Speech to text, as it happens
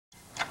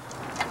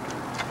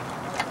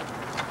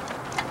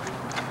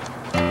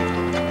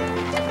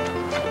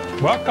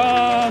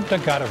Welcome to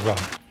Gotta Run.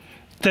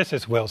 This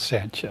is Will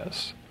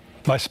Sanchez.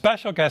 My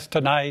special guest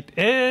tonight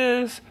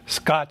is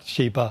Scott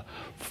Shiba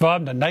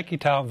from the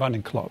Niketown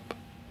Running Club.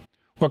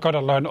 We're going to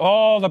learn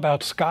all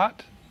about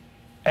Scott,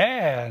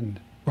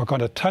 and we're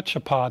going to touch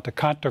upon the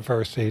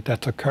controversy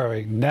that's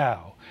occurring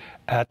now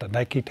at the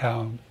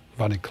Niketown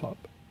Running Club.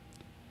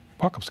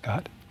 Welcome,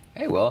 Scott.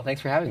 Hey, Will.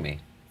 Thanks for having me.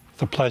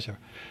 It's a pleasure.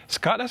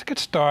 Scott, let's get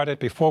started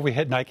before we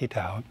hit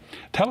Niketown.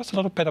 Tell us a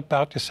little bit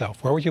about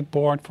yourself. Where were you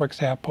born, for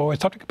example,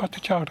 and something about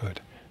your childhood.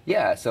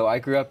 Yeah, so I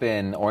grew up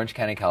in Orange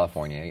County,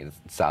 California,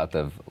 south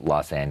of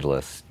Los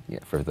Angeles,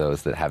 for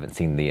those that haven't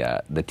seen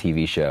the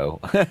TV show.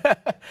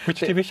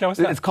 Which TV show is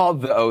that? It's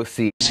called The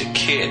O.C. It's a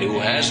kid who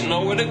has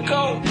nowhere to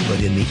go.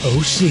 But in the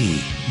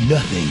O.C.,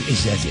 nothing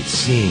is as it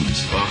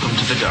seems. Welcome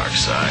to the dark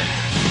side.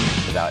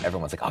 Without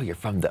everyone's like, oh, you're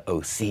from The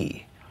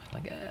O.C.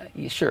 I'm like,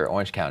 yeah, sure,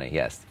 Orange County,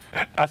 yes.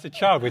 As a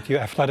child, were you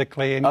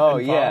athletically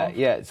involved?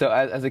 Yeah. So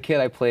as a kid,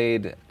 I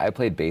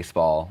played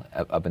baseball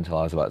up until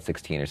I was about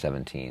 16 or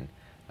 17.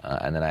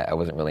 And then I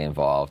wasn't really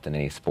involved in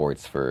any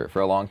sports for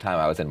a long time.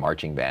 I was in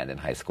marching band in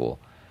high school,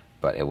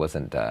 but it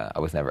wasn't. I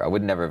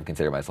would never have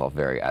considered myself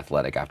very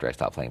athletic after I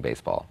stopped playing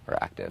baseball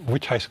or active.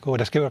 Which high school?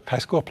 Let's give a high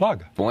school a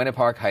plug. Buena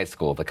Park High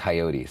School, the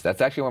Coyotes.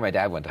 That's actually where my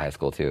dad went to high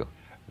school too.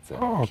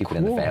 So keep cool.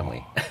 it in the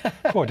family.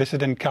 Cool. This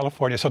is in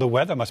California, so the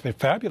weather must have been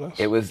fabulous.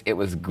 It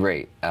was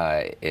great.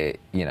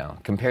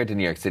 Compared to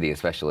New York City,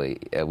 especially,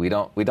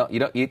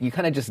 you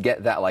kind of just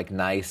get that like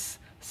nice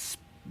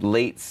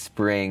late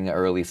spring,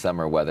 early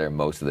summer weather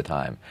most of the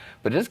time.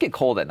 But it does get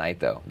cold at night,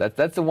 though.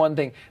 That's the one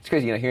thing. It's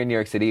crazy, here in New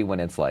York City,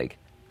 when it's like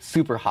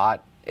super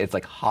hot, it's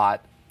like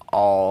hot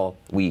all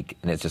week,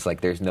 and it's just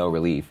like there's no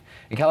relief.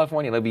 In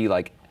California, it'll be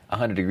like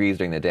 100 degrees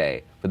during the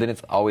day, but then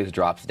it always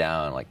drops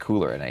down like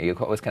cooler, and you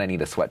always kind of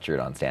need a sweatshirt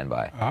on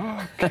standby.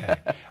 Oh, okay.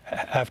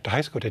 After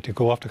high school, did you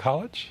go off to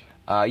college?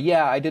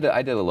 Yeah, I did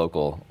a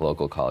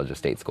local college, a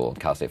state school,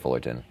 Cal State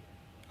Fullerton.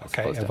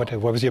 Okay, and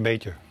what was your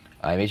major?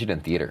 I majored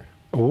in theater.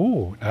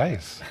 Ooh,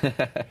 nice.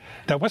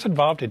 Now, what's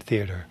involved in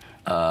theater?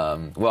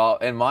 Well,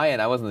 in my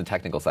end, I was on the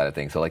technical side of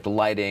things, so like the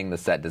lighting, the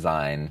set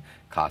design,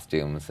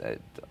 costumes, a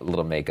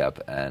little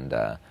makeup,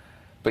 and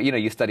but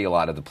you study a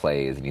lot of the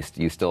plays, and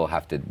you still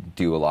have to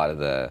do a lot of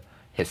the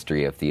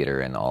history of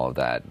theater and all of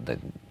that.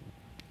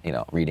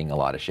 Reading a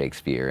lot of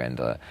Shakespeare and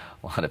a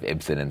lot of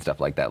Ibsen and stuff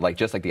like that.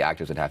 Just like the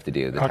actors would have to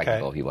do, the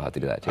technical people have to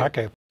do that too.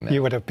 Okay,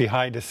 you would have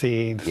behind the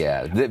scenes.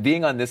 Yeah,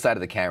 being on this side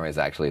of the camera is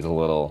a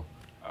little.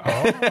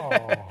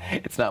 Oh.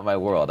 It's not my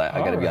world. I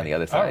got to be on the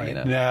other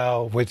side,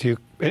 Now, was you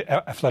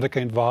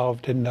athletically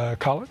involved in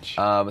college?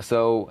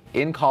 So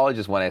in college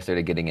is when I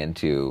started getting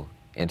into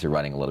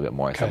running a little bit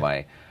more. Okay.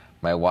 So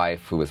my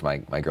wife, who was my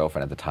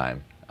girlfriend at the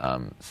time,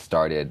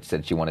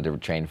 said she wanted to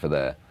train for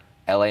the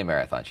LA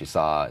Marathon. She's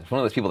one of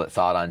those people that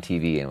saw it on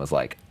TV and was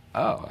like,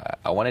 oh,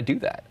 I want to do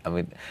that.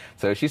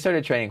 So she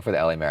started training for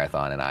the LA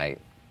Marathon, and I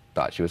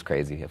thought she was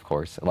crazy, of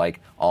course. Like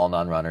all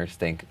non-runners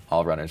think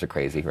all runners are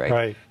crazy, right?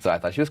 Right. So I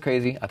thought she was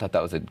crazy. I thought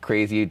that was a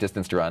crazy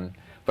distance to run,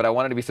 but I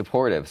wanted to be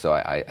supportive. So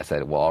I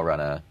said, well, I'll run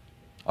a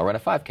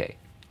 5K.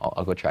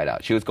 I'll go try it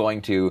out. She was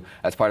going to,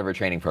 as part of her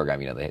training program,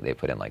 they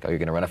put in like, oh, you're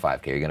going to run a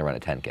 5K, you're going to run a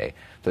 10K.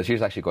 So she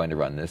was actually going to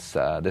run this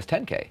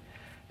 10K.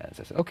 And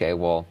so I said, okay,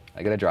 well,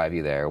 I got to drive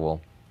you there.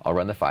 Well, I'll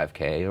run the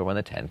 5K, you'll run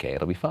the 10K.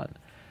 It'll be fun.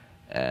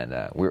 And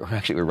we're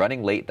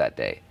running late that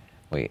day.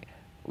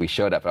 We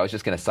showed up. I was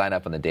just going to sign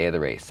up on the day of the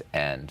race,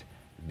 and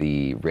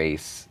the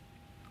race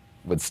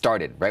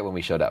started right when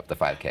we showed up, the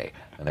 5K.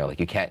 And they were like,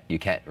 you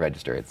can't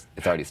register. It's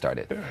already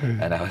started.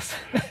 And I was,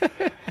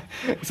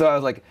 so I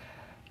was like,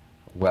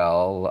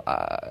 well,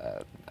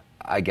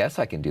 I guess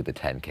I can do the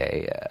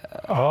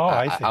 10K.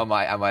 I see. I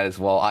might as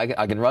well.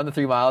 I can run the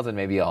 3 miles, and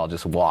maybe I'll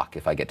just walk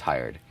if I get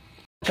tired.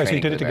 So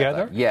you did it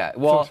together? Yeah.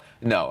 Well,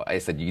 no. I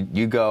said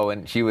you go,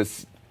 and she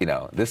was.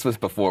 This was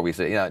before we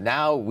said.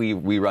 Now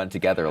we run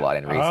together a lot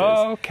in races.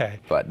 Oh, okay.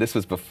 But this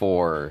was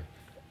before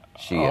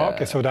she.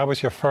 Okay, so that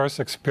was your first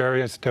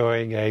experience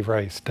doing a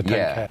race, the 10K.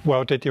 Yeah.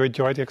 Well, did you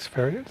enjoy the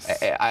experience?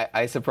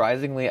 I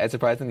surprisingly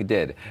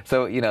did.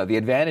 So the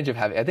advantage of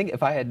having, I think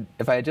if I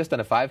had just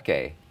done a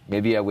 5K,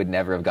 maybe I would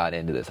never have gotten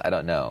into this. I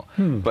don't know.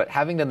 But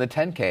having done the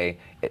 10K,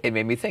 it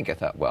made me think. I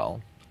thought,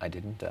 well, I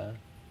didn't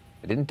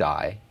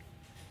die.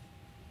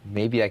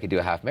 Maybe I could do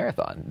a half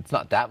marathon. It's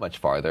not that much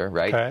farther,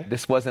 right? Okay.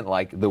 This wasn't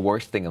like the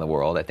worst thing in the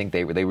world. I think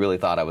they really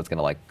thought I was going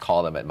to like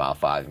call them at mile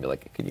 5 and be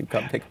like, "Can you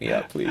come pick me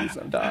up, please?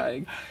 I'm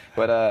dying."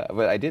 But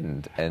I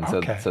didn't, and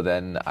so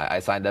then I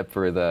signed up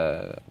for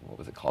what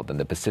was it called? Then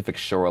the Pacific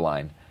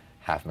Shoreline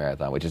Half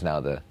Marathon, which is now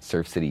the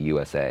Surf City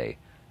USA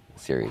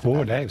series.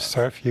 Cool name,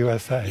 Surf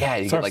USA. Yeah,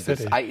 you Surf get like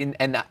City. this.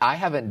 And I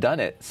haven't done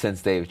it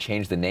since they've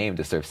changed the name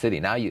to Surf City.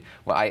 Now it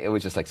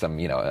was just like some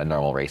a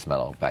normal race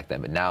medal back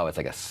then, but now it's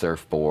like a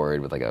surfboard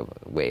with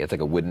it's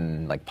like a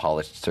wooden like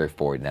polished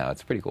surfboard now.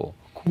 It's pretty cool.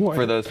 Cool.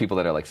 For those people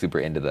that are like super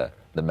into the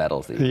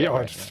medals. That you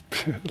get,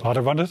 a lot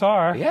of runners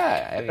are.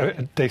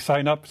 Yeah, they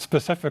sign up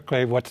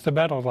specifically. What's the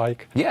medal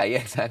like? Yeah,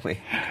 exactly.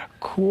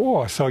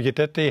 Cool. So you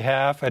did the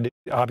half, and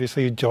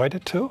obviously you enjoyed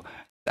it too.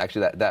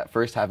 Actually, that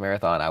first half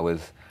marathon, I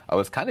was I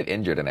was kind of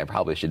injured and I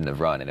probably shouldn't have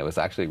run, and it was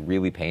actually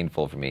really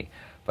painful for me.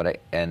 But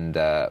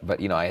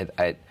you know,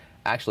 I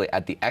actually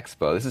at the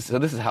expo.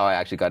 This is how I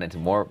actually got into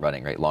more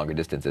running, right? Longer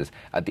distances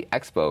at the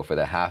expo for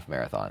the half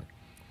marathon.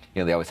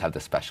 You know, they always have the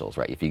specials,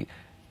 right? If you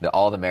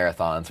all the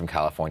marathons from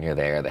California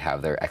there, they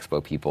have their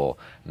expo people,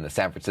 and the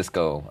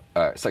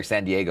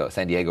San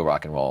Diego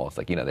rock and roll. It's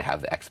like, you know, they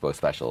have the expo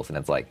specials, and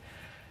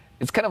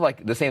it's kind of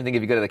like the same thing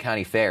if you go to the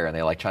county fair and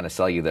they're like trying to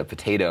sell you the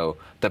potato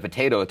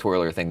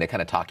twirler thing. They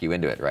kind of talk you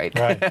into it, right?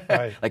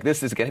 Right. Like,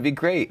 this is going to be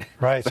great.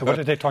 Right. So what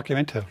did they talk you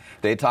into?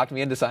 They talked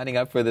me into signing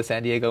up for the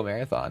San Diego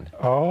Marathon.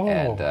 Oh.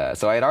 And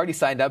so I had already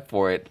signed up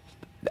for it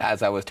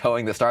as I was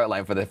towing the start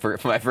line for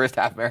my first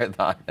half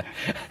marathon.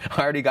 I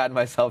already gotten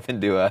myself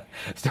into I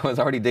was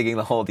already digging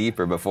the hole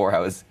deeper before I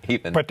was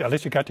even. But at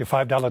least you got your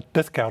 $5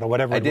 discount or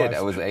whatever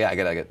it was. I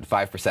got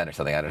 5% or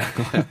something. I don't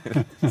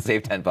know.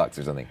 Save $10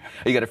 or something.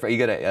 You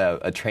got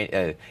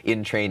a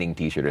in training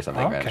T-shirt or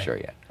something. Okay. Right? I'm sure.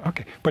 Yeah.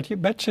 Okay. But you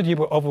mentioned you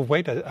were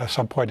overweight at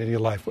some point in your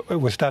life.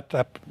 Was that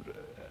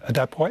at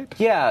that point?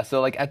 Yeah,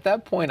 so like at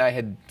that point I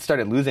had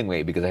started losing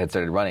weight because I had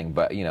started running,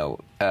 but you know,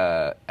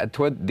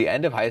 toward the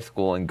end of high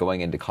school and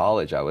going into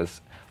college, I was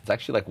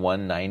actually like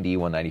 190,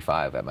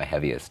 195 at my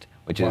heaviest,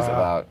 which is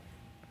about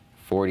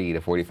 40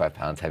 to 45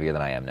 pounds heavier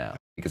than I am now.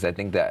 Because I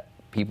think that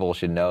people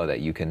should know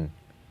that you can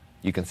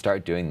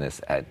start doing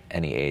this at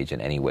any age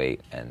and any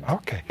weight, and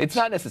it's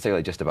not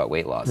necessarily just about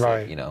weight loss.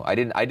 Right. You know, I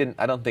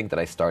don't think that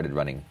I started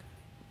running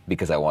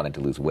because I wanted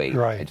to lose weight.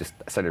 Right.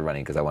 I started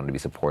running because I wanted to be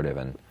supportive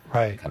and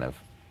kind of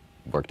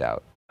worked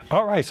out.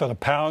 All right, so the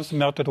pounds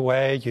melted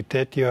away. You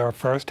did your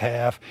first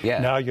half. Yeah.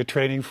 Now you're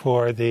training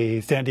for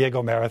the San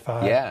Diego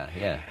Marathon.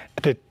 Yeah.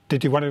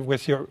 Did you run it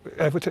with your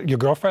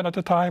girlfriend at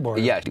the time, or?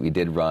 Yeah, we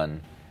did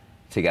run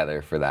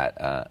together for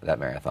that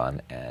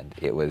marathon, and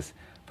it was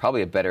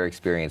probably a better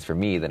experience for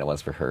me than it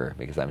was for her,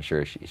 because I'm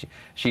sure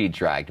she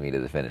dragged me to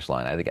the finish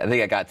line. I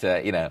think I got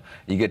to, you know,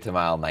 you get to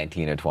mile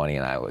 19 or 20,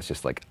 and I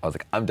was like,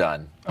 I'm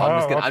done.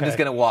 I'm just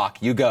gonna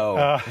walk. You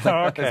go.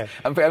 Okay.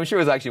 I'm sure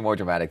it was actually more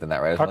dramatic than that,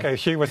 right? Okay,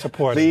 she was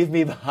supportive. Leave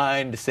me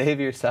behind. Save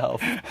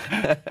yourself.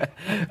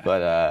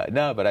 But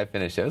I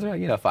finished. It was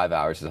like 5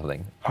 hours or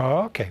something.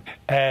 Oh, okay.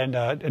 And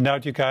now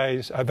you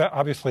guys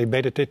obviously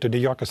made it to New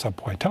York at some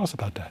point. Tell us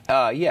about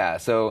that. Yeah.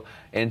 So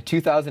in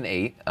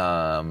 2008.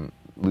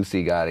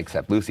 Lucy got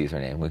accepted. Lucy is her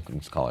name. We can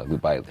just call her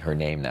by her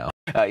name now.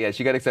 Yeah,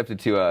 she got accepted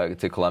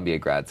to Columbia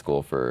grad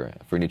school for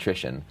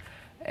nutrition,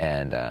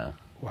 and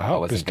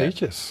wow,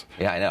 prestigious.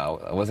 Yeah, I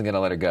know. I wasn't going to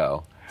let her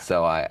go,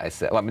 so I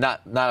said, well,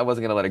 not I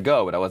wasn't going to let her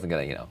go, but I wasn't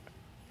going to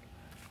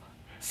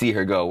see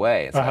her go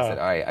away. So I said,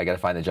 all right, I got to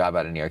find a job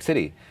out in New York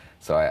City.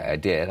 So I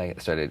did.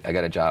 I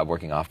got a job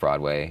working off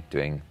Broadway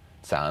doing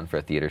sound for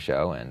a theater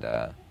show, and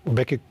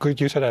make a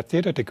good use of that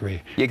theater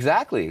degree.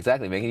 Exactly.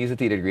 Making use of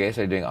theater degree. I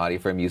started doing audio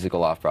for a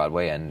musical off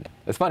Broadway, and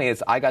what's funny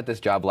is I got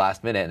this job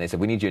last minute, and they said,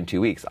 we need you in 2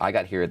 weeks. I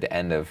got here at the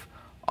end of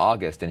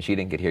August, and she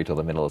didn't get here till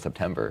the middle of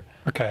September.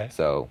 Okay.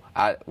 So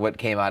what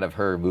came out of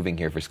her moving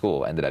here for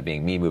school ended up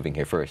being me moving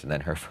here first, and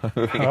then her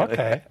moving here.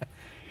 Okay.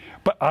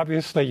 But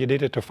obviously you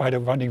needed to find a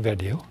running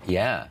venue.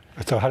 Yeah.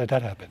 So how did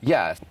that happen?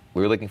 Yeah.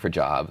 We were looking for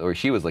jobs, or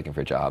she was looking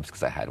for jobs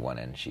because I had one,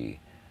 and she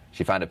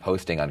found a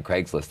posting on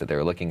Craigslist that they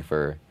were looking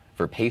for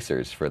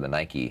pacers for the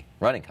Nike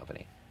running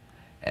company.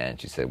 And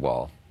she said,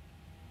 well,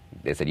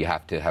 they said you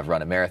have to have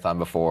run a marathon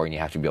before, and you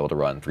have to be able to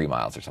run 3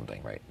 miles or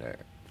something, right?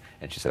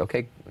 And she said,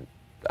 okay,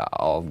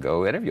 I'll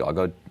go interview. I'll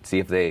go see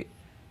if they,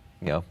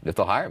 if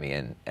they'll hire me.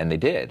 And they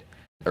did.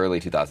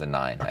 Early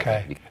 2009.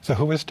 Okay. So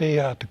who was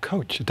the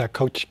coach? Is that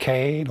Coach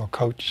Kane or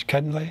Coach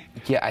Kenley?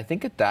 Yeah, I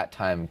think at that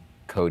time,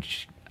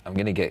 Coach, I'm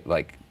going to get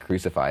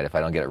crucified if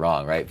I don't get it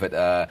wrong, right? But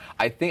I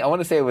want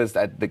to say it was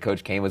that the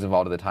Coach Kane was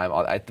involved at the time.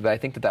 But I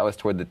think that was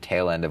toward the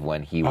tail end of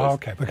when he was. Oh,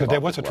 okay, because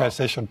there was a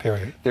transition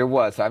period. There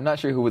was. I'm not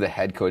sure who the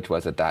head coach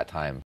was at that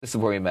time. This is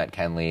where we met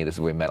Kenley. This is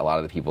where we met a lot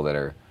of the people that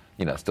are,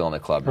 still in the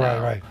club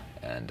now. Right.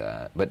 And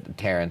but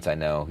Terrence, I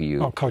know who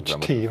you. Oh, Coach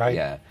T, right?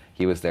 Yeah,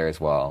 he was there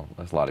as well.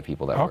 There's a lot of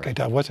people that. Okay,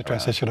 that was a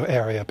transitional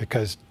area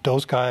because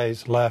those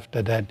guys left,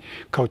 and then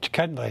Coach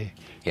Kenley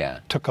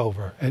took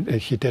over,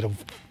 and she did a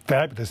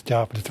fabulous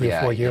job for the 3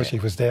 or 4 years she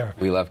was there.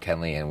 We love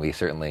Kenley, and we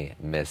certainly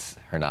miss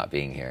her not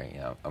being here.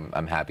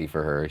 I'm happy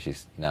for her.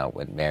 She's now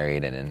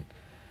married and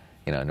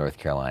in North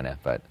Carolina,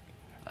 but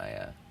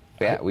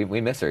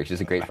we miss her. She's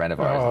a great friend of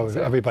ours.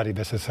 Oh, everybody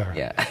misses her.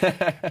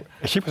 Yeah.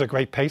 She was a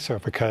great pacer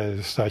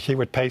because she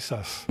would pace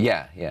us.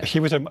 Yeah.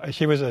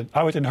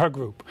 I was in her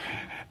group,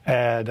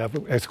 and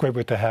it's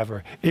great to have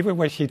her. Even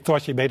when she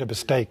thought she made a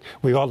mistake,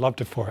 we all loved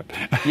her for it.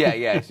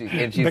 Yeah.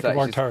 She's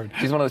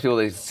one of those people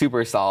that's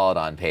super solid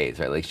on pace,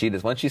 right? Like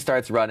once she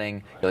starts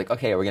running, you're like,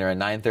 okay, we're gonna run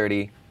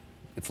 9:30.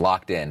 It's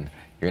locked in.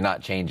 You're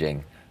not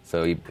changing.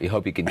 So you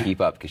hope you can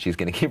keep up because she's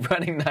going to keep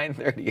running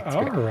 9:30.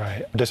 All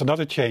right. There's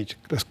another change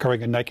that's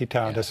occurring in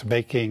Niketown that's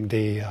making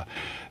the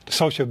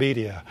social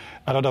media.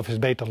 I don't know if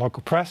it's made the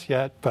local press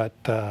yet, but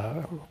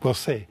we'll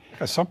see.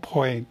 At some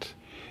point,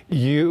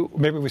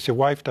 maybe it was your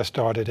wife that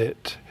started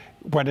it,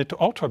 went into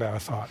ultra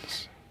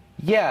marathons.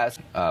 Yeah,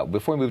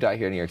 before we moved out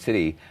here to New York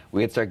City,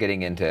 we had started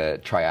getting into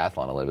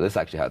triathlon a little bit. This is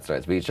actually how it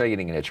starts. We started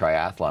getting into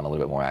triathlon a little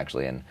bit more,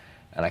 actually, and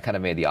I kind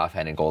of made the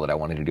offhanded goal that I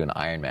wanted to do an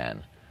Ironman.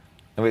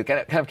 And we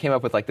kind of came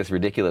up with like this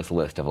ridiculous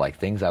list of like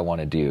things I want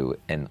to do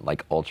in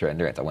like ultra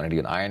endurance. I want to do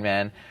an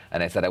Ironman,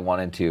 and I said I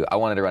wanted to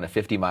run a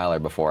 50-miler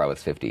before I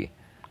was 50.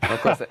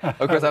 Of course, I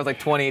was like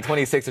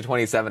 26 or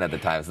 27 at the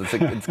time. So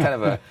it's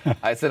kind of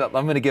I said I'm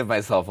going to give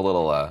myself a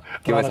little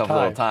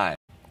time.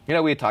 You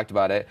know, we had talked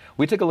about it.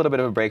 We took a little bit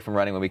of a break from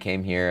running when we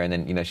came here, and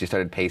then, you know, she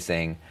started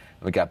pacing, and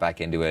we got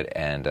back into it,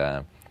 and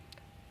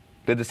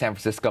did the San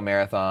Francisco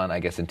Marathon, I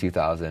guess, in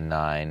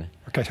 2009.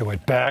 Okay, so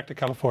went back to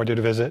California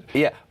to visit.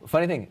 Yeah,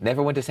 funny thing,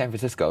 never went to San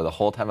Francisco the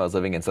whole time I was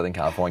living in Southern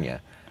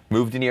California.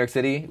 Moved to New York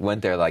City,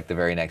 went there like the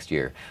very next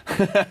year.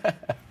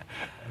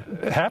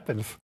 It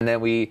happens. And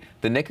then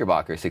the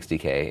Knickerbocker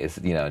 60K is,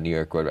 you know, New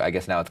York Road. I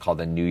guess now it's called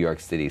the New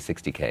York City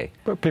 60K.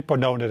 But people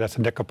know it as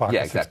a Knickerbocker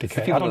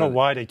 60K. I don't know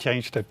why they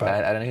changed it, but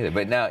I don't either.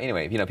 But now,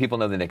 anyway, you know, people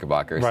know the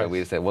Knickerbocker, right. So we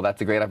just said, well, that's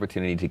a great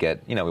opportunity to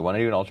get, you know, we want to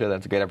do an ultra.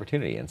 That's a great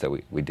opportunity, and so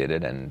we did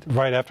it. And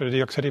right after the New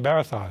York City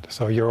Marathon,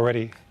 so you're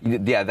already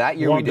that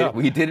year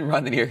we didn't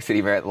run the New York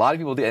City Marathon. A lot of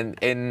people did. And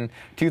in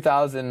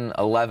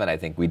 2011, I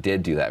think we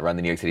did do that, run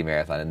the New York City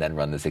Marathon, and then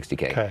run the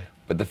 60K. Okay.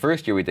 But the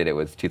first year we did it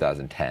was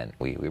 2010.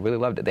 We really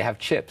loved it. They have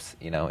chips,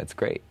 you know, it's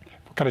great.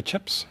 What kind of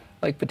chips?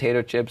 Like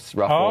potato chips,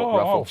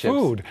 ruffled chips.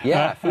 Food.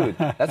 Yeah, food.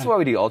 That's why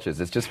we do ultras.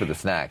 It's just for the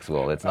snacks.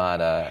 Well, it's not.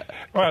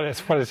 Well,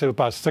 it's what is it,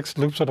 about 6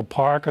 loops of the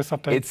park or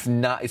something? It's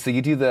not. So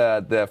you do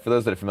the for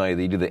those that are familiar,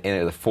 you do the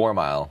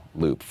 4-mile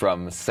loop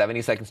from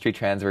 72nd Street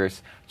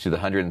transverse to the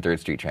 103rd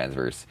Street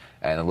transverse,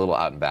 and a little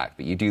out and back.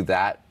 But you do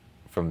that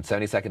from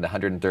 72nd to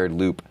 103rd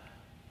loop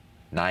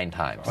 9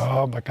 times.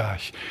 Oh my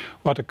gosh.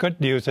 Well, the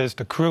good news is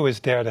the crew is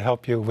there to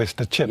help you with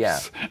the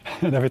chips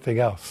and everything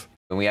else.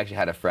 And we actually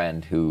had a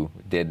friend who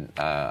did,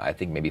 I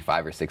think, maybe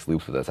 5 or 6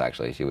 loops with us,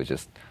 actually. She was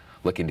just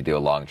looking to do a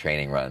long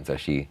training run, so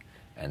she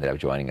ended up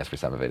joining us for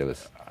some of it. It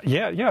was...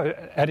 Yeah,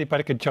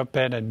 anybody could jump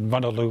in and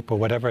run a loop or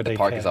whatever they can. The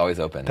park is always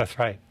open. That's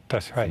right.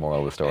 That's the moral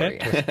of the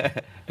story.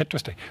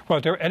 Interesting. Well,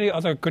 are there any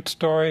other good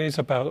stories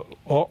about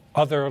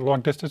other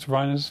long-distance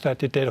runs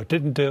that you did or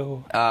didn't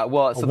do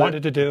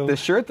wanted to do? The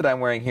shirt that I'm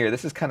wearing here,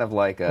 this is kind of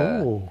like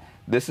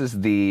this is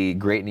the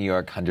Great New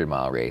York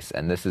 100-mile race,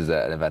 and this is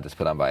an event that's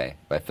put on by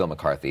Phil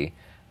McCarthy,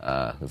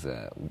 who's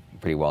a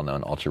pretty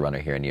well-known ultra runner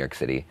here in New York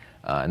City.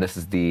 And this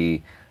is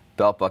the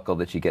belt buckle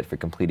that you get for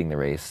completing the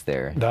race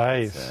there.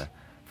 Nice.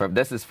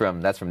 That's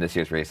from this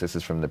year's race. This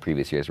is from the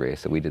previous year's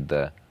race. So we did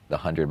the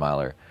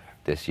 100-miler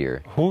this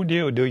year. Who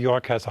knew New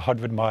York has a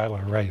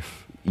 100-miler race?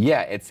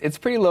 Yeah, it's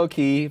pretty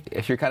low-key.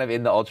 If you're kind of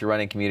in the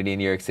ultra-running community in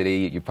New York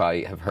City, you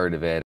probably have heard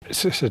of it.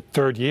 It's just the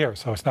 3rd year,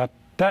 so it's not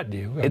that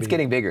new. It's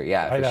getting bigger,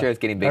 yeah. For sure it's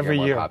getting bigger and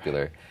more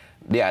popular.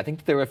 Yeah, I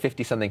think there were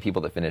 50-something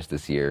people that finished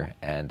this year,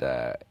 and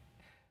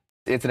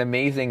it's an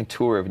amazing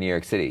tour of New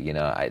York City. You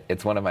know,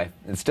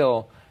 it's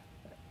still,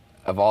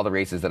 of all the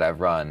races that I've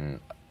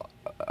run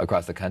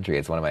across the country,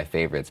 it's one of my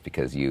favorites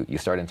because you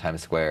start in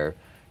Times Square,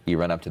 you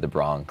run up to the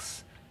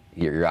Bronx,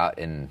 you're out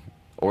in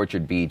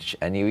Orchard Beach,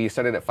 and you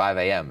started at 5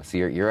 a.m. So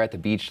you're at the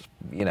beach,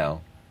 you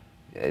know,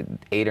 at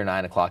 8 or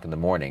 9 o'clock in the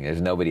morning.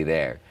 There's nobody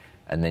there.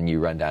 And then you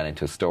run down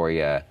into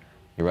Astoria.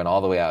 You run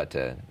all the way out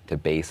to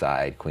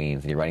Bayside,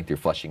 Queens, and you're running through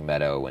Flushing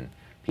Meadow, and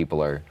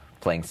people are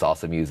playing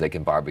salsa music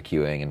and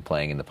barbecuing and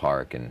playing in the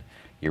park. And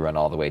you run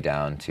all the way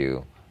down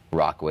to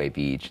Rockaway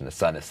Beach, and the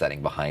sun is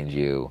setting behind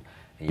you.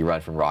 And you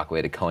run from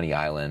Rockaway to Coney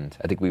Island.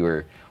 I think we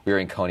were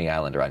in Coney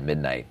Island around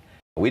midnight.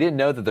 We didn't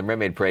know that the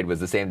Mermaid Parade was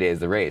the same day as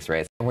the race,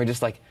 right? And we're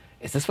just like,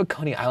 is this what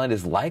Coney Island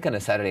is like on a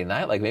Saturday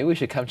night? Like, maybe we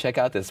should come check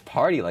out this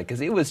party. Like, because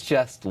it was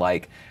just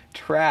like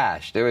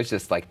trash. There was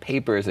just like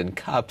papers and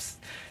cups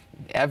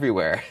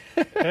everywhere.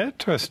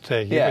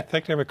 Interesting. You would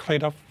think they would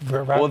clean up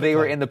around. Well, they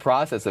were in the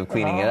process of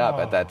cleaning it up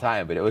at that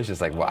time, but it was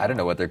just like, well, I don't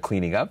know what they're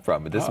cleaning up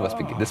from, but this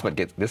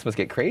must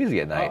get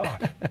crazy at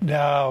night.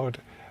 Now,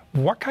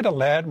 what kind of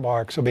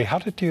landmarks? I mean, how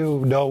did you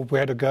know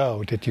where to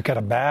go? Did you get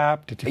a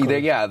map? Did you?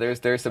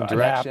 There's some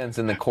directions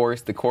in the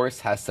course. The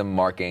course has some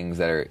markings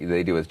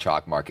they do with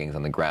chalk markings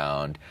on the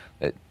ground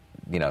that,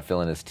 you know,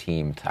 Phil and his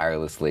team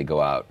tirelessly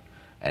go out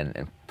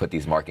and put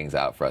these markings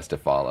out for us to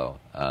follow.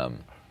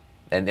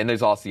 And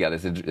there's also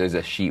there's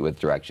a sheet with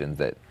directions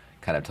that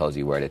kind of tells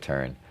you where to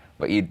turn.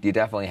 But you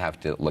definitely have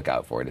to look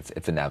out for it.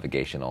 It's a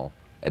navigational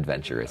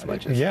adventure as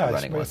much as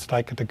running one. It's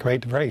like the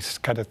great race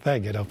kind of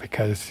thing, you know,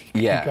 because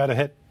you Yeah. got to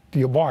hit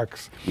your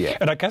marks. Yeah.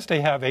 And I guess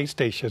they have aid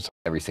stations.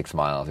 Every 6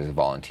 miles, there's a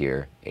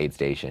volunteer aid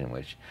station,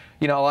 which,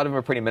 you know, a lot of them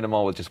are pretty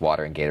minimal with just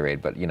water and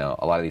Gatorade. But, you know,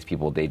 a lot of these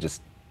people, they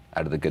just,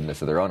 out of the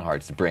goodness of their own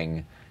hearts,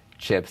 bring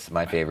chips,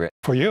 my favorite.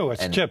 For you,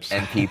 it's chips.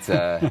 And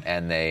pizza,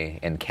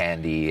 and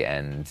candy,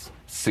 and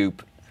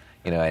soup.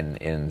 You know,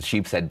 in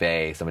Sheepshead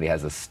Bay, somebody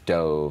has a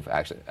stove.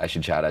 Actually, I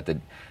should shout out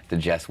to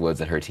Jess Woods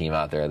and her team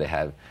out there. They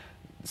have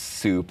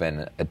soup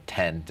and a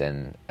tent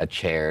and a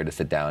chair to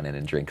sit down in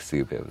and drink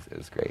soup. It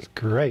was great. It's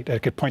great. I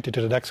could point you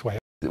to the next way.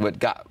 What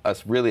got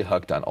us really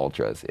hooked on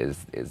ultras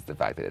is the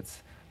fact that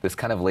it's this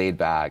kind of laid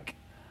back,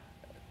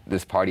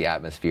 this party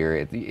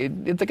atmosphere.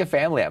 It's like a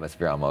family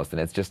atmosphere almost,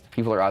 and it's just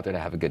people are out there to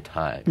have a good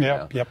time.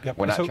 Yep.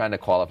 We're not trying to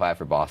qualify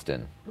for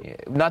Boston.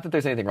 Not that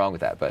there's anything wrong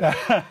with that, but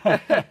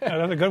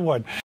That's a good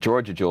one.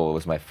 Georgia Jewel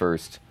was my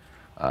first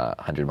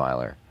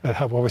 100-miler.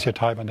 What was your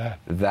time on that?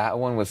 That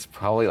one was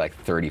probably like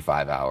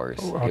 35 hours.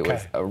 Okay. It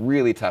was a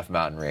really tough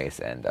mountain race,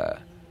 and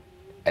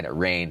it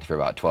rained for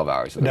about 12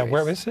 hours of the Now, race.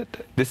 where is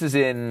it? This is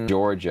in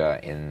Georgia,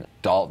 in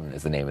Dalton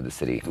is the name of the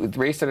city. The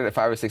race started at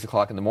 5 or 6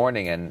 o'clock in the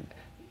morning, and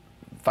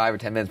 5 or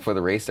 10 minutes before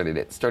the race started,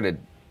 it started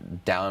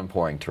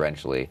downpouring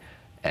torrentially,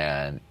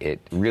 and it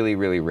really,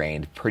 really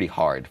rained pretty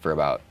hard for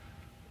about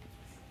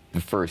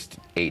the first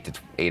 8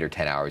 or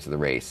 10 hours of the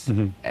race,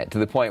 to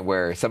the point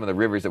where some of the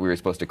rivers that we were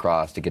supposed to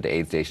cross to get to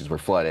aid stations were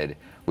flooded.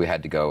 We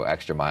had to go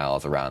extra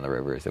miles around the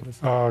rivers. It was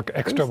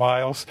extra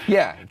miles.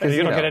 Yeah,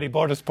 You don't get any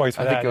bonus points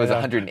for I that. think it was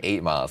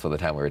 108 miles by the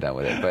time we were done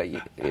with it. But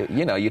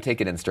you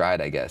take it in stride,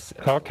 I guess.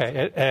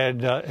 Okay,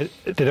 and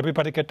did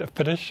everybody get the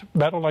finish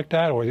medal like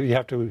that, or you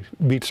have to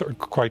meet certain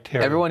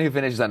criteria? Everyone who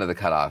finishes under the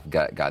cutoff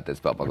got this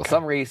belt buckle. Okay.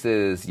 Some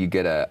races you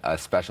get a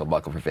special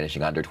buckle for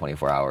finishing under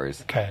 24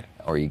 hours. Okay.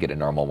 Or you get a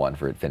normal one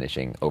for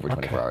finishing over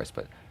 24 hours.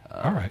 But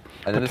all right.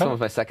 And then this one was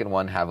my second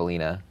one,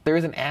 javelina. There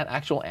is an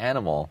actual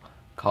animal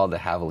called the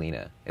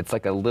javelina. It's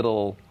like a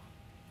little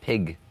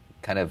pig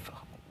kind of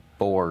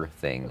boar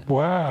thing.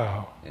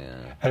 Wow. Yeah.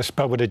 And it's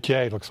spelled with a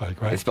J, looks like,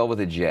 right? It's spelled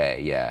with a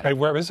J, yeah. And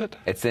where is it?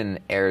 It's in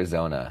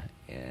Arizona,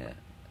 in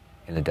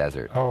the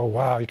desert. Oh,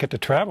 wow. You get to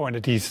travel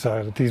into these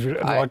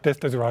long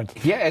distance runs.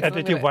 Yeah. And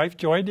did your wife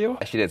join you?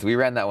 She did. So we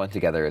ran that one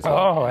together as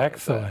well. Oh,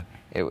 excellent.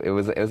 It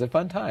was a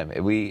fun time.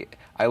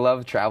 I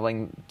love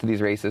traveling to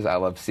these races. I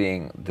love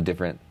seeing the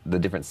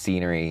different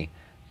scenery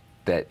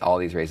that all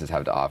these races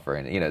have to offer.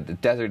 And the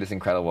desert is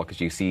incredible because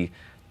you see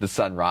the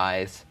sun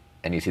rise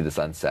and you see the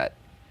sun set,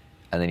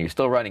 and then you're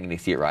still running and you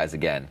see it rise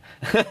again,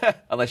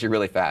 unless you're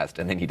really fast,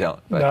 and then you don't.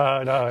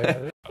 But, No.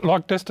 Yeah.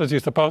 Long distance, you're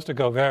supposed to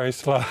go very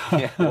slow.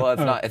 Yeah. Well,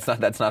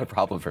 that's not a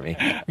problem for me.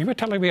 You were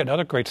telling me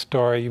another great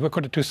story. You were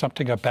going to do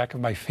something at back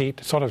of my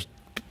feet. It sort of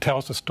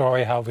tells the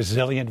story how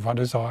resilient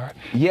runners are.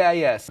 Yeah.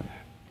 Yes.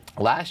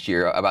 Last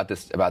year, about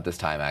this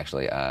time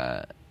actually,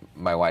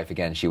 my wife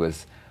again.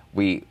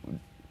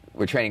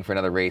 We're training for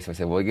another race, and we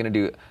said, well,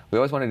 we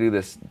always want to do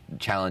this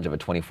challenge of a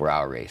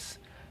 24-hour race.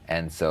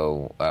 And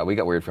so we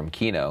got word from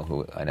Kino,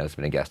 who I know has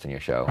been a guest on your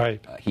show. Right.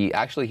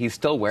 He's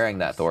still wearing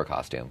that Thor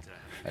costume.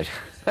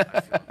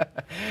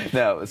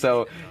 No,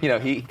 so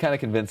he kind of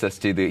convinced us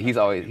to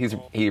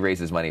he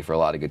raises money for a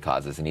lot of good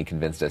causes, and he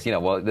convinced us,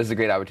 well, this is a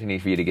great opportunity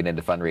for you to get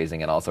into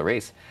fundraising and also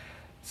race.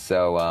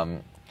 So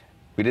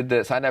we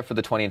signed up for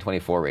the 20 and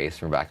 24 race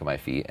from Back of My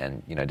Feet,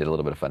 and did a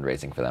little bit of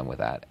fundraising for them with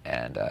that,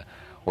 and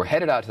we're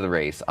headed out to the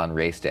race on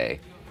race day.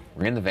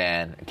 We're in the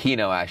van.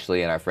 Kino,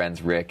 actually, and our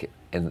friends Rick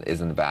is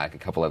in the back. A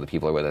couple other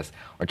people are with us.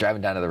 We're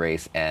driving down to the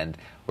race, and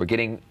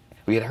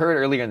we had heard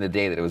earlier in the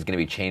day that it was going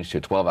to be changed to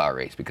a 12-hour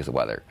race because of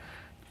weather.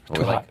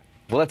 We're like,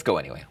 well, let's go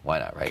anyway. Why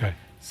not, right? Okay.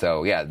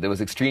 So, yeah, there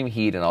was extreme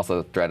heat and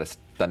also threat of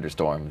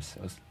thunderstorms.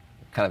 It was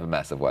kind of a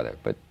mess of weather,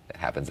 but it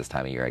happens this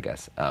time of year, I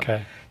guess.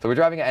 Okay. So we're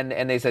driving,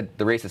 and they said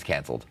the race is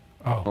canceled.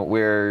 Oh.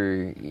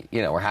 We're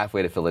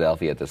halfway to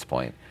Philadelphia at this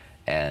point,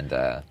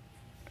 and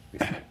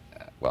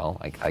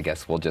well, I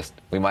guess we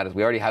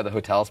already have the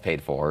hotels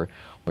paid for.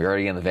 We're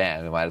already in the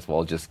van. We might as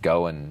well just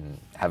go and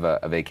have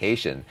a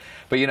vacation.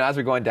 But as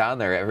we're going down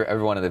there,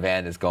 everyone in the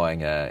van is going.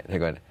 They're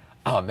going,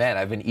 oh man,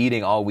 I've been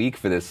eating all week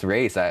for this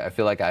race. I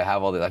feel like I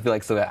have all this. I feel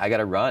like I got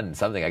to run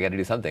something. I got to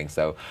do something.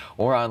 So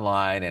we're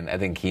online, and I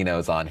think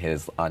Kino's on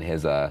his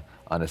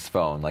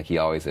phone, like he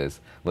always is,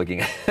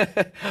 looking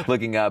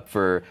up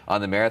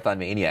on the Marathon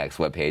Maniacs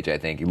webpage. I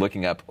think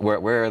looking up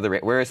where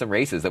are some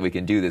races that we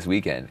can do this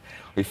weekend.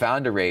 We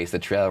found a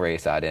trail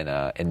race out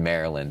in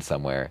Maryland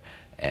somewhere,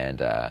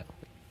 and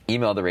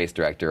emailed the race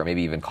director, or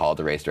maybe even called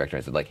the race director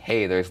and said, like,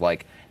 hey, there's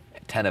like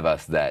 10 of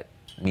us that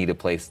need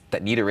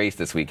a race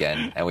this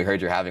weekend, and we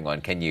heard you're having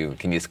one. Can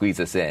you squeeze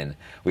us in?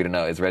 We don't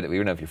know. We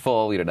don't know if you're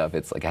full. We don't know if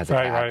it's like has a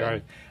cap.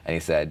 Right. And he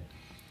said,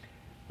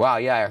 wow,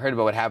 yeah, I heard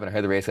about what happened. I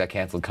heard the race got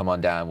canceled. Come on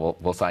down.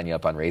 We'll sign you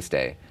up on race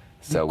day.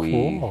 So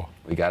cool.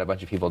 we got a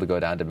bunch of people to go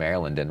down to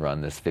Maryland and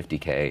run this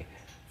 50K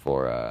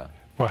for.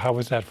 Well, how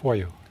was that for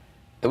you?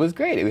 It was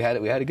great. We had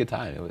a good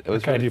time. It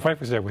was okay. really Your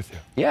wife was there with you.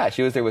 Yeah,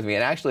 she was there with me.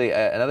 And actually,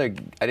 I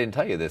didn't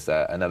tell you this.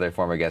 Another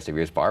former guest of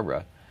yours,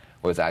 Barbara,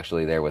 was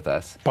actually there with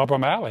us. Barbara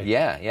Malley.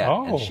 Yeah.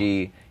 Oh.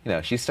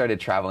 And she started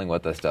traveling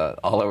with us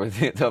all over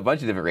to a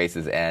bunch of different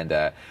races,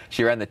 and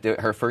she ran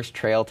her first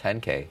trail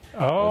 10K.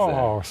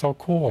 Oh, so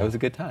cool. It was a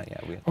good time.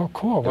 Yeah. Oh,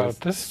 cool. Well,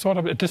 this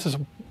is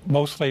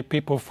mostly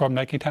people from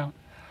Niketown.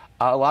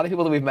 A lot of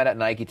people that we've met at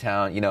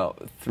Niketown,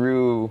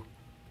 through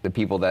the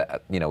people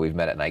that we've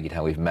met at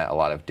Niketown, we've met a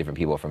lot of different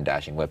people from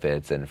Dashing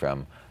Whippets and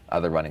from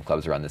other running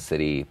clubs around the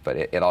city, but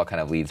it all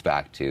kind of leads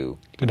back to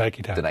the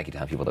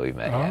Niketown people that we've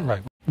met. All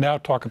right. Now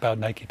talk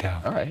about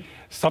Niketown. All right.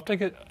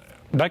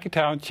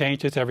 Niketown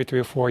changes every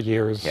 3 or 4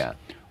 years. Yeah.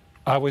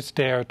 I was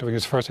there during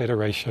its first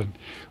iteration,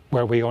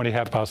 where we only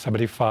had about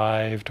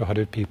 75 to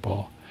 100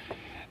 people.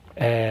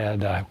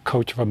 and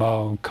Coach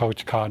Ramon,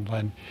 Coach Conlon.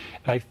 And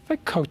I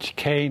think Coach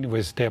Kane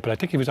was there, but I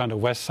think he was on the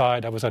west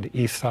side. I was on the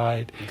east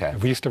side. Okay.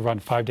 We used to run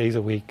 5 days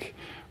a week,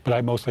 but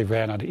I mostly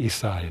ran on the east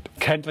side.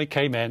 Kendley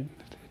came in,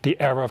 the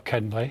era of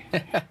Kendley.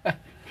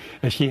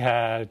 And she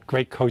had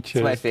great coaches.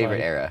 It's my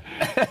favorite era.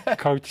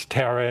 Coach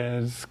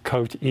Terrence,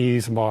 Coach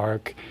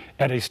Mark.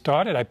 And they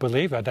started, I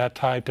believe, at that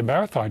time, the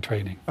marathon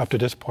training up to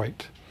this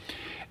point.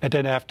 And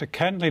then after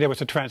Kendley, there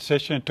was a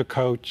transition to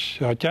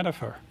Coach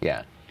Jennifer.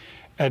 Yeah.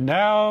 And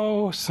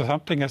now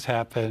something has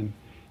happened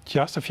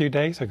just a few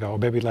days ago,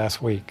 maybe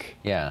last week.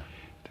 Yeah.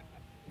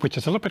 Which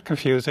is a little bit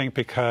confusing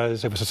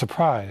because it was a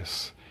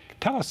surprise.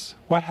 Tell us,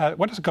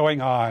 what is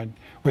going on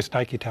with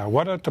Niketown?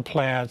 What are the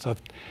plans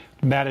of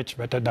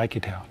management at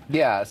Niketown?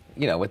 Yeah,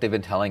 what they've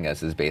been telling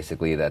us is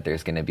basically that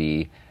there's going to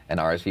be an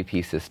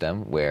RSVP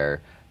system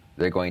where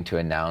they're going to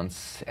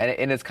announce,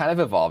 and it's kind of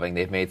evolving.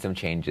 They've made some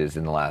changes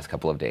in the last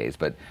couple of days,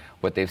 but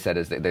what they've said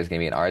is that there's going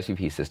to be an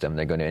RSVP system.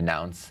 They're going to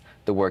announce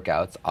the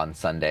workouts on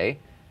Sunday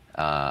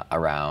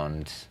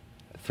around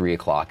 3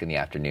 o'clock in the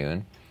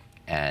afternoon,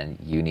 and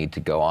you need to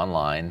go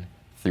online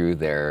through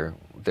their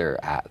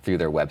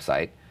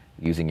website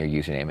using your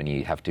username, and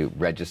you have to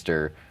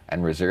register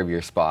and reserve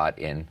your spot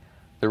in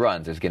the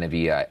runs. There's going to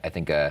be, I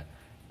think, a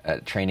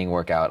training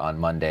workout on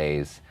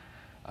Mondays.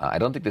 I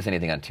don't think there's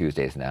anything on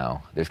Tuesdays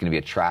now. There's going to be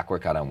a track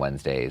workout on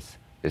Wednesdays.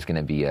 There's going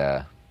to be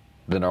the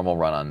normal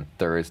run on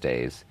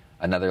Thursdays,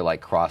 another like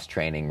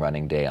cross-training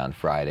running day on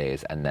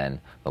Fridays, and then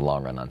the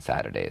long run on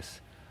Saturdays.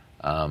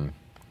 So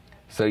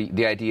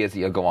the idea is that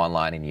you'll go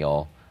online and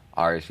you'll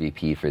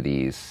RSVP for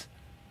these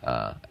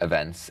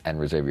events and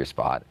reserve your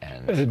spot.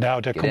 And now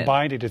they're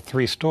combined into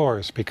 3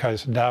 stores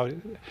because now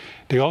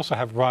they also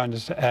have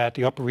runs at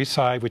the Upper East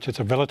Side, which is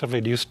a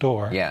relatively new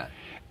store. Yeah.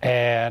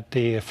 And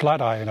the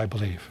Flatiron, I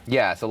believe.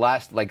 Yeah. So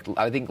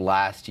I think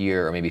last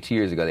year or maybe 2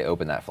 years ago, they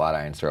opened that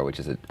Flatiron store, which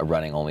is a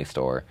running only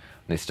store.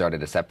 They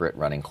started a separate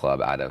running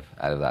club out of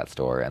that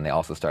store, and they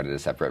also started a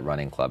separate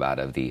running club out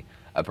of the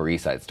Upper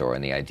East Side store.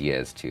 And the idea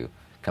is to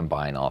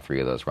combine all 3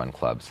 of those run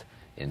clubs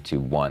into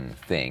one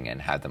thing and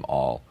have them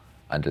all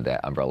under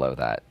the umbrella of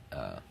that,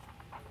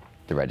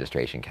 the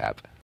registration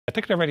cap. I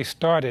think it already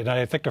started, and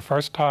I think the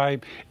first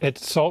time it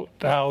sold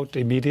out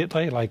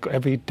immediately, like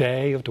every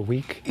day of the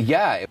week.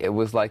 Yeah, it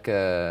was like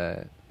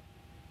a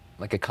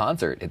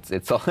concert.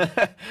 It's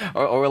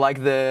or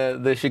like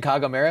the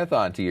Chicago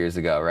Marathon 2 years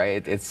ago,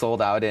 right? It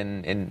sold out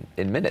in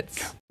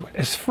minutes.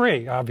 It's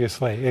free,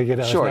 obviously.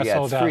 Sure, it's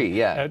it's free.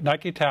 Yeah,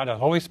 Niketown has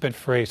always been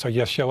free, so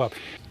you just show up.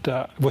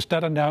 Was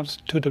that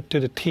announced to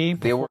the team?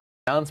 There were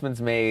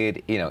announcements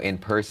made, in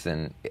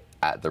person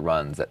at the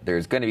runs that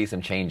there's going to be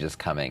some changes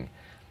coming,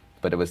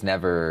 but it was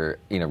never,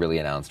 really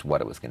announced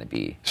what it was going to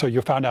be. So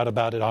you found out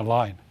about it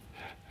online?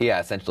 Yeah,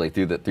 essentially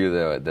through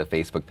the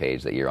Facebook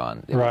page that you're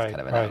on. It was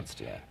kind of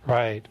announced.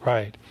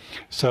 Right.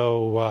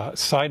 So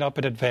sign up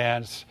in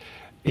advance,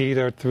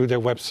 either through their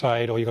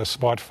website or your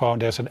smartphone.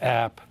 There's an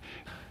app.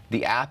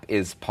 The app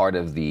is part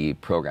of the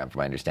program, from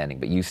my understanding,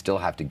 but you still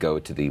have to go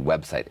to the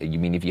website. You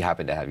mean if you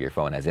happen to have your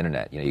phone has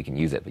internet, you can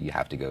use it, but you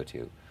have to go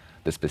to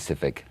the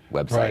specific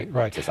website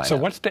to sign up. So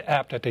what's the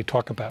app that they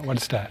talk about?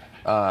 What's that?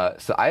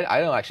 So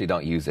I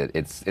don't use it.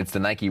 It's the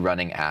Nike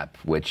Running app,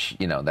 which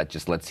that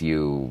just lets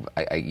you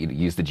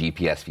use the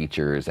GPS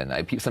features, and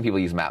some people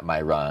use Map My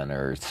Run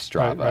or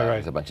Strava.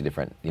 There's a bunch of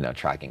different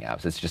tracking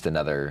apps. It's just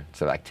another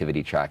sort of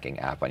activity tracking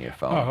app on your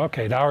phone. Oh,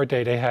 okay.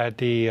 Nowadays they had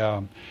the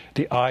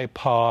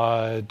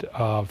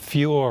iPod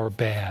Fuel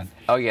Band.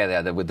 Oh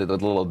yeah, with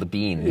the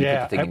bean. You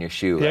put the thing in your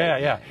shoe. Yeah,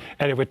 right? yeah,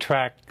 and it would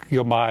track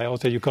your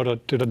miles, and you go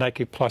to the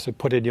Nike Plus and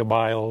put in your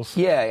miles.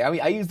 Yeah,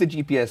 I use the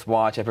GPS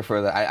watch. I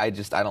prefer that. I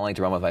don't like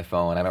to run with my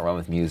phone. I don't run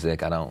with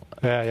music. I don't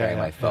carry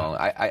my phone.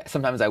 I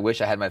sometimes I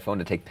wish I had my phone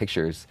to take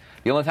pictures.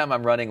 The only time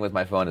I'm running with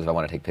my phone is if I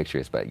want to take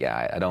pictures. But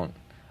yeah, I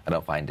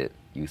don't find it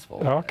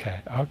useful. Okay.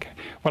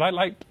 Well, I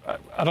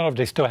don't know if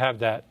they still have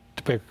that,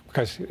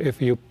 because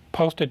if you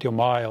posted your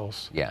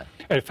miles. Yeah.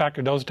 In fact,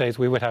 in those days,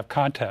 we would have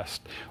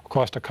contests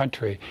across the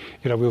country.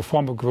 We would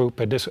form a group,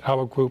 and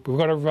our group, we were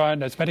going to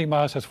run as many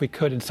miles as we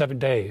could in 7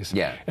 days.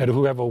 Yeah. And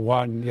whoever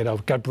won,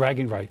 got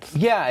bragging rights.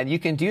 Yeah, and you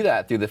can do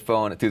that through the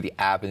phone, through the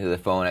app, and through the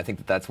phone. I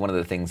think that's one of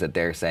the things that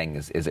they're saying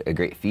is a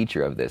great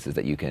feature of this, is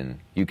that you can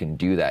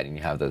do that and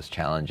you have those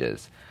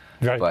challenges.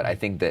 Right. But I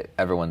think that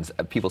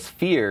people's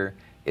fear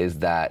is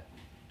that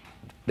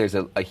there's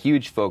a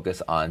huge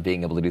focus on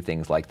being able to do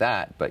things like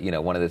that. But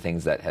one of the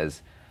things that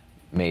has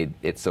made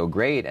it so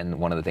great, and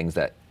one of the things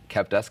that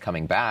kept us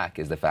coming back,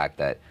 is the fact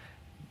that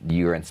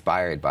you're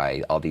inspired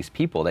by all these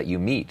people that you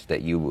meet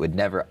that you would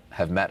never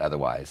have met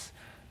otherwise.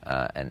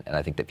 And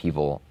I think that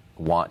people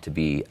want to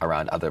be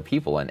around other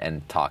people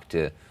and talk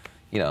to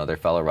their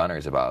fellow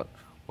runners about,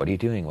 what are you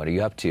doing? What are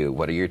you up to?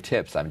 What are your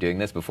tips? I'm doing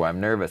this before I'm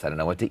nervous. I don't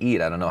know what to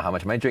eat. I don't know how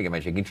much am I drinking. Am I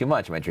drinking too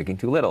much? Am I drinking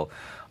too little?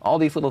 All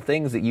these little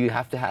things that you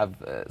have to have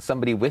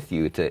somebody with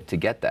you to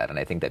get that. And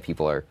I think that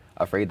people are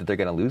afraid that they're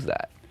going to lose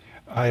that.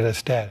 I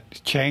understand.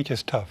 Change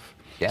is tough.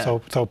 Yeah.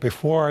 So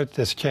before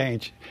this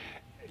change,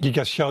 you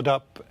just showed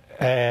up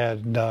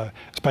and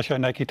especially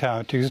on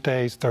Niketown,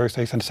 Tuesdays,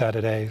 Thursdays, and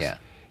Saturdays. Yeah.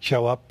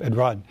 Show up and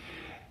run.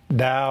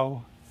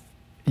 Now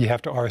you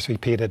have to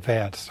RSVP in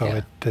advance, so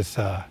Yeah. it's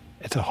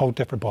a whole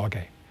different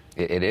ballgame.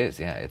 It is,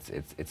 yeah.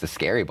 It's a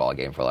scary ball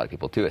game for a lot of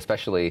people too,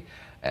 especially,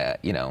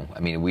 you know, I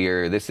mean,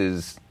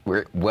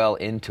 we're well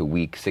into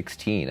week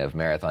 16 of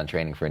marathon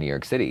training for New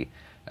York City,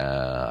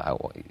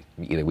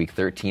 either week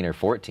 13 or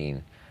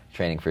 14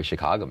 training for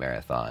Chicago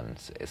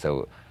marathons.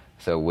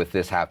 So with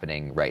this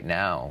happening right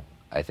now,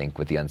 I think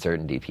with the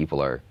uncertainty,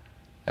 people are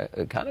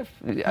kind of,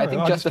 I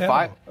think,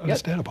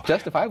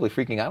 justifiably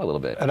freaking out a little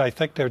bit. And I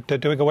think they're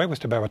doing away with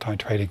the marathon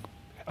training.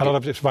 I don't know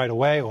if it's right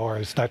away or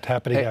it's not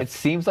happening yet. It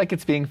seems like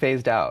it's being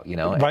phased out, you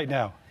know. Right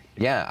now.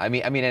 Yeah, I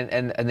mean,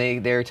 and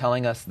they're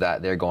telling us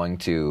that they're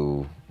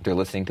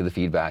listening to the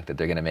feedback, that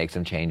they're going to make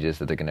some changes,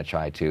 that they're going to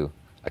try to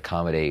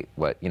accommodate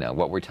what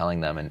we're telling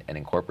them and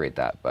incorporate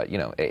that. But you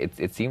know,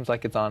 it seems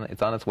like it's on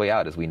its way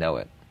out as we know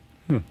it.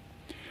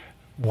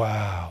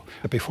 Wow.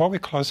 Before we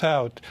close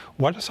out,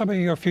 what are some of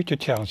your future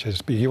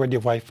challenges, you and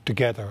your wife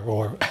together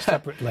or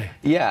separately?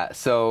 Yeah,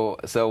 so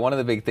one of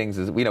the big things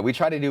is, you know, we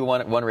try to do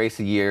one race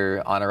a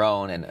year on our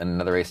own and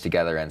another race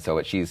together. And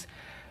so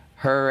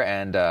her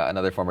and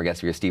another former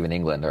guest here, Stephen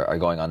England, are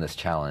going on this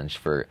challenge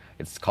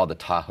it's called the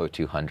Tahoe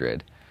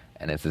 200.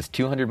 And it's this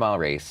 200-mile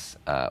race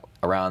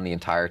around the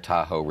entire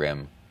Tahoe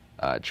Rim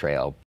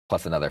trail,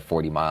 plus another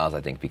 40 miles, I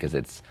think, because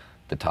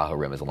the Tahoe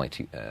Rim is only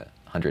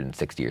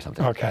 160 or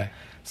something. Okay.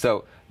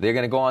 So they're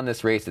going to go on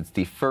this race. It's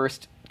the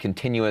first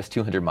continuous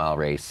 200-mile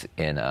race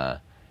in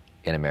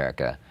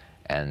America,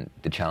 and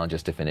the challenge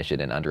is to finish it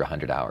in under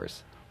 100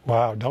 hours.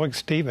 Wow, knowing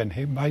Stephen,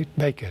 he might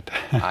make it.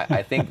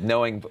 I think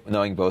knowing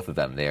both of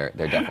them, they're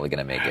definitely going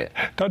to make it.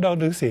 Don't know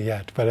Lucy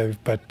yet,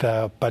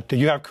 but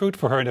you have crewed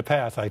for her in the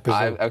past, I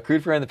presume. I've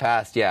crewed for her in the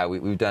past. Yeah,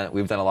 we've done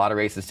a lot of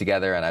races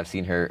together, and I've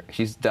seen her.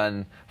 She's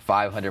done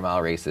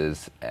 500-mile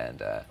races,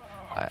 and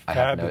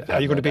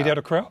are you going to be there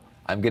to crew?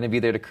 I'm going to be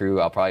there to crew.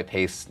 I'll probably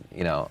pace,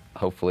 you know,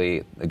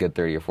 hopefully a good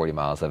 30 or 40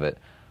 miles of it.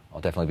 I'll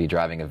definitely be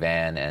driving a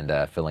van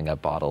and filling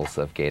up bottles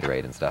of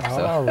Gatorade and stuff.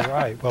 So. All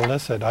right. Well,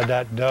 listen, on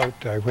that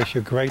note, I wish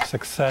you great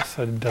success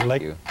in the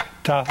Lake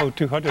Tahoe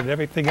 200 and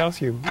everything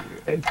else you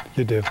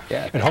do.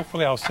 Yeah, and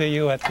hopefully I'll see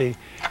you at the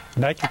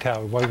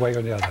Niketown one way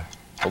or the other.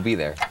 We'll be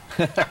there.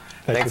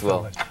 Thanks,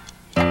 Will.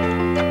 So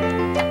much.